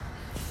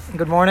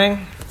Good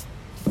morning.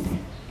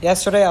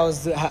 Yesterday I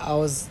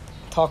was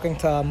talking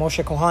to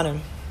Moshe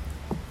Kohanim,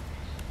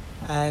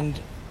 and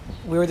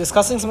we were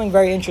discussing something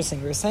very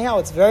interesting. We were saying how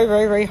it's very,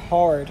 very, very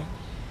hard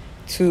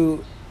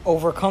to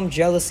overcome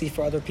jealousy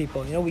for other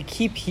people. You know, we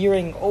keep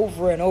hearing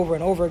over and over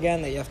and over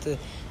again that you have to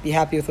be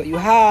happy with what you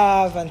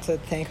have and to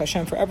thank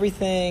Hashem for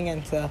everything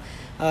and to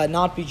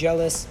not be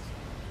jealous.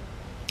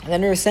 And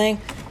then we were saying,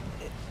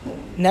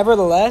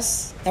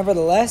 nevertheless,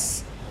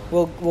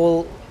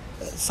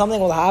 something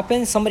will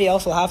happen. Somebody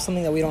else will have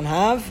something that we don't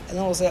have, and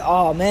then we'll say,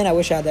 "Oh man, I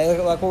wish I had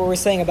that." Like what we were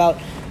saying about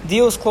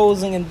deals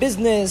closing in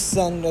business,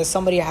 and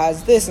somebody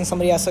has this, and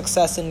somebody has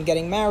success in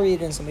getting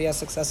married, and somebody has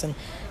success in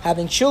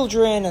having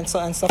children, and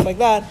stuff like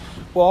that.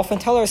 We'll often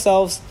tell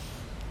ourselves,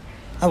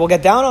 and we'll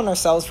get down on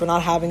ourselves for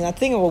not having that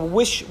thing, and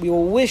we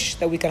will wish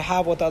that we could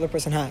have what the other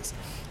person has.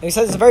 And he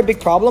says it's a very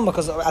big problem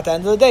because at the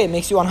end of the day, it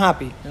makes you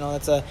unhappy. You know,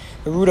 that's the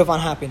root of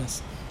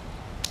unhappiness.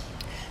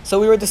 So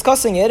we were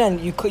discussing it,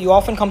 and you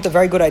often come to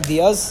very good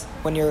ideas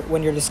when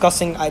you're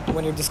discussing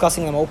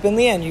them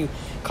openly, and you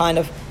kind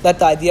of let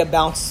the idea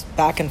bounce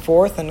back and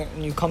forth, and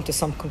you come to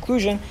some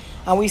conclusion.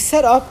 And we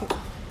set up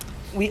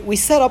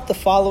the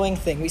following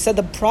thing. We said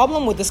the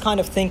problem with this kind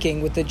of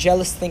thinking, with the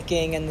jealous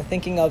thinking and the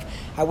thinking of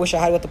I wish I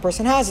had what the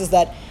person has, is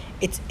that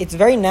it's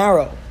very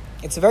narrow.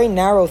 It's very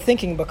narrow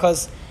thinking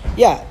because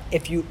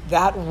if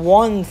that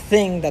one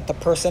thing that the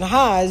person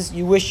has,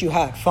 you wish you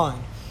had,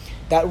 fine.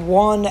 That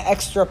one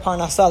extra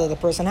parnasa that the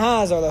person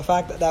has, or the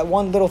fact that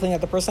one little thing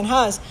that the person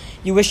has,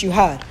 you wish you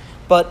had.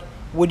 But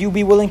would you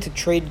be willing to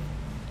trade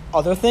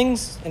other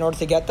things in order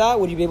to get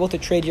that? Would you be able to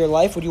trade your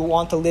life? Would you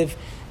want to live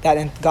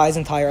that guy's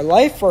entire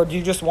life? Or do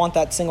you just want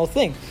that single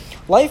thing?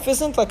 Life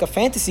isn't like a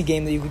fantasy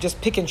game that you can just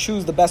pick and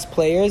choose the best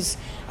players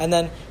and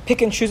then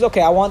pick and choose,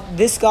 okay, I want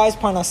this guy's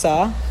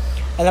parnasa,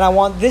 and then I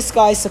want this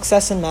guy's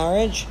success in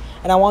marriage,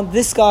 and I want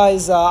this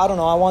guy's,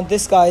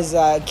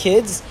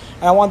 kids,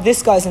 and I want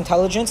this guy's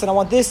intelligence, and I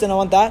want this, and I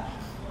want that.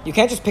 You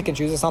can't just pick and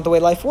choose. It's not the way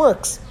life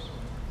works.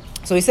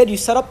 So he said you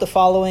set up the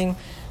following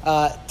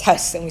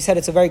test, and we said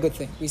it's a very good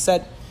thing. We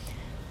said,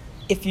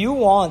 if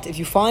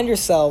you find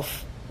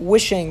yourself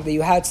wishing that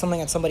you had something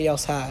that somebody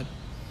else had,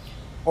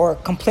 or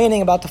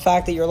complaining about the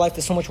fact that your life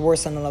is so much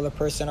worse than another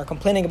person, or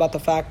complaining about the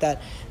fact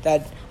that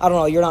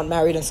you're not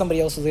married and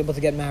somebody else was able to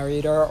get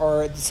married,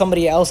 or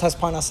somebody else has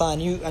parnasa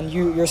and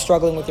you're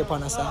struggling with your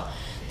parnasa,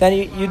 then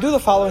you do the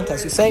following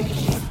test. You say,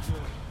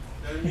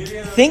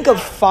 think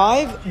of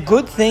 5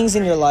 good things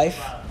in your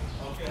life.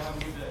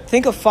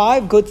 Think of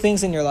 5 good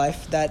things in your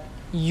life that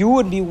you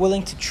would be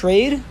willing to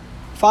trade.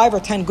 5 or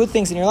 10 good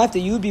things in your life that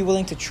you would be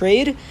willing to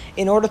trade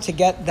in order to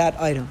get that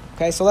item.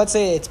 Okay, so let's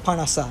say it's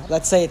parnasa.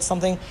 Let's say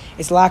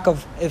it's lack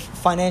of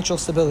financial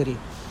stability.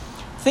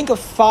 Think of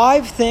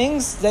 5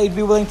 things that you'd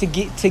be willing to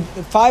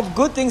 5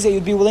 good things that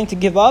you'd be willing to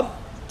give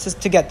up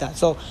to get that.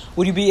 So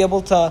would you be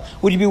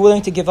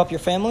willing to give up your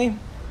family?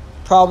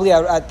 Probably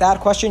at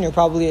that question,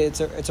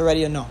 it's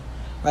already a no,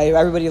 right?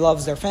 Everybody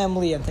loves their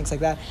family and things like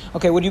that.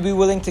 Okay, would you be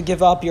willing to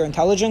give up your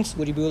intelligence?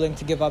 Would you be willing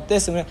to give up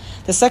this? And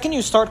the second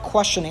you start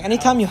questioning,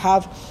 anytime you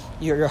have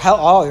your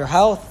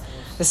health,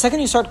 the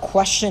second you start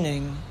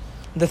questioning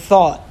the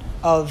thought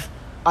of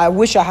I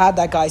wish I had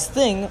that guy's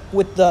thing,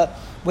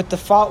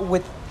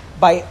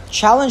 by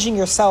challenging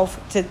yourself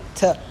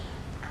to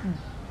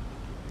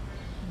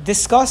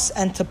discuss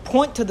and to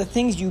point to the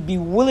things you'd be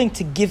willing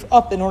to give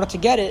up in order to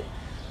get it,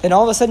 then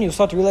all of a sudden you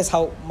start to realize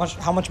how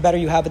much better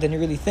you have it than you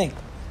really think.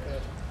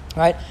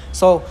 Right?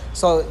 So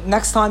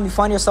next time you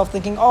find yourself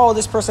thinking, oh,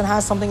 this person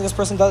has something, this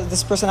person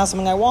has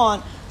something I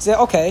want, say,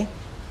 okay,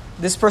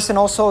 this person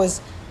also is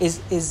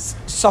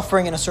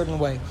suffering in a certain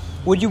way.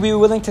 Would you be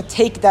willing to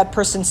take that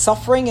person's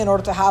suffering in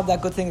order to have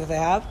that good thing that they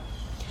have?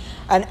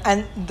 And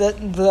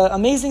the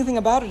amazing thing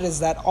about it is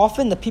that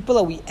often the people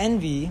that we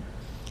envy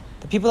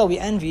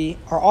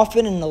are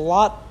often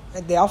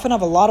they often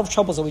have a lot of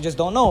troubles that we just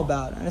don't know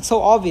about. And it's so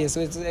obvious.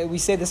 We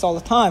say this all the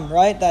time,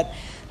 right? That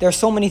there are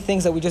so many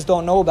things that we just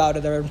don't know about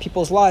that are in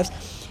people's lives.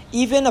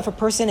 Even if a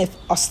person, if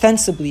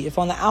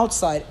on the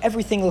outside,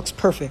 everything looks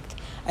perfect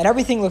and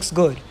everything looks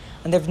good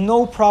and they have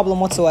no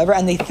problem whatsoever,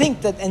 and you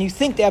think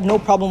they have no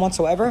problem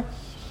whatsoever,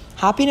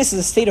 happiness is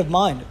a state of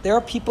mind. There are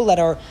people that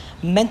are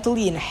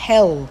mentally in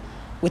hell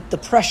with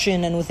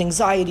depression and with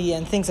anxiety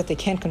and things that they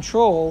can't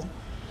control,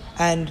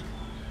 and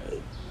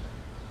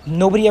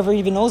nobody ever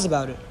even knows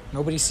about it.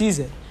 Nobody sees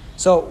it.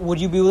 So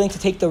would you be willing to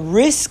take the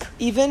risk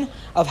even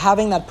of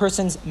having that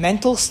person's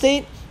mental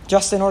state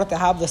just in order to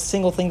have the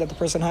single thing that the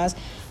person has?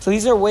 So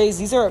these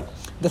are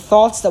the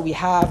thoughts that we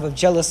have of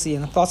jealousy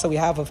and the thoughts that we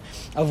have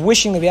of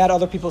wishing that we had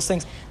other people's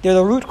things. They're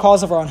the root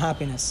cause of our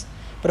unhappiness.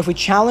 But if we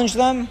challenge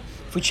them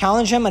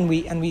and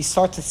we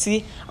start to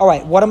see, all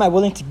right, what am I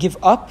willing to give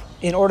up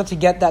in order to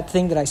get that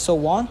thing that I so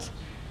want?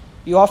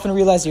 You often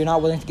realize you're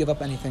not willing to give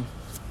up anything.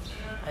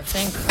 I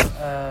think,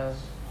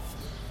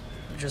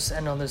 just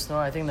end on this note,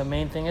 I think the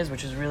main thing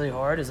which is really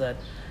hard, is that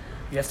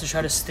you have to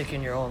try to stick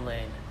in your own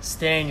lane.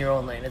 Stay in your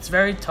own lane. It's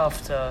very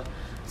tough to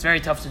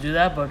do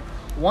that, but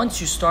once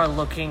you start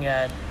looking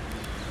at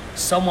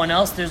someone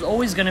else, there's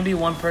always going to be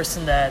one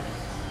person that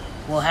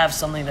will have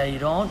something that you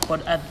don't,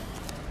 but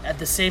at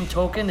the same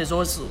token, there's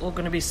always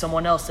going to be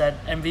someone else that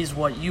envies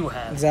what you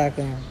have.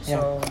 Exactly.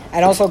 So Yeah.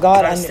 And also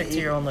God, try to and stick to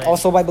your own lane.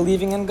 also by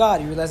believing in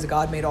God, you realize that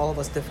God made all of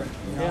us different.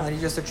 You know, Yeah. and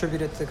you just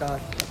attribute it to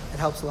God. It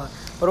helps a lot.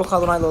 Baruch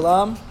Adonai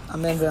L'olam.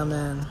 Amen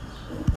ve'amen.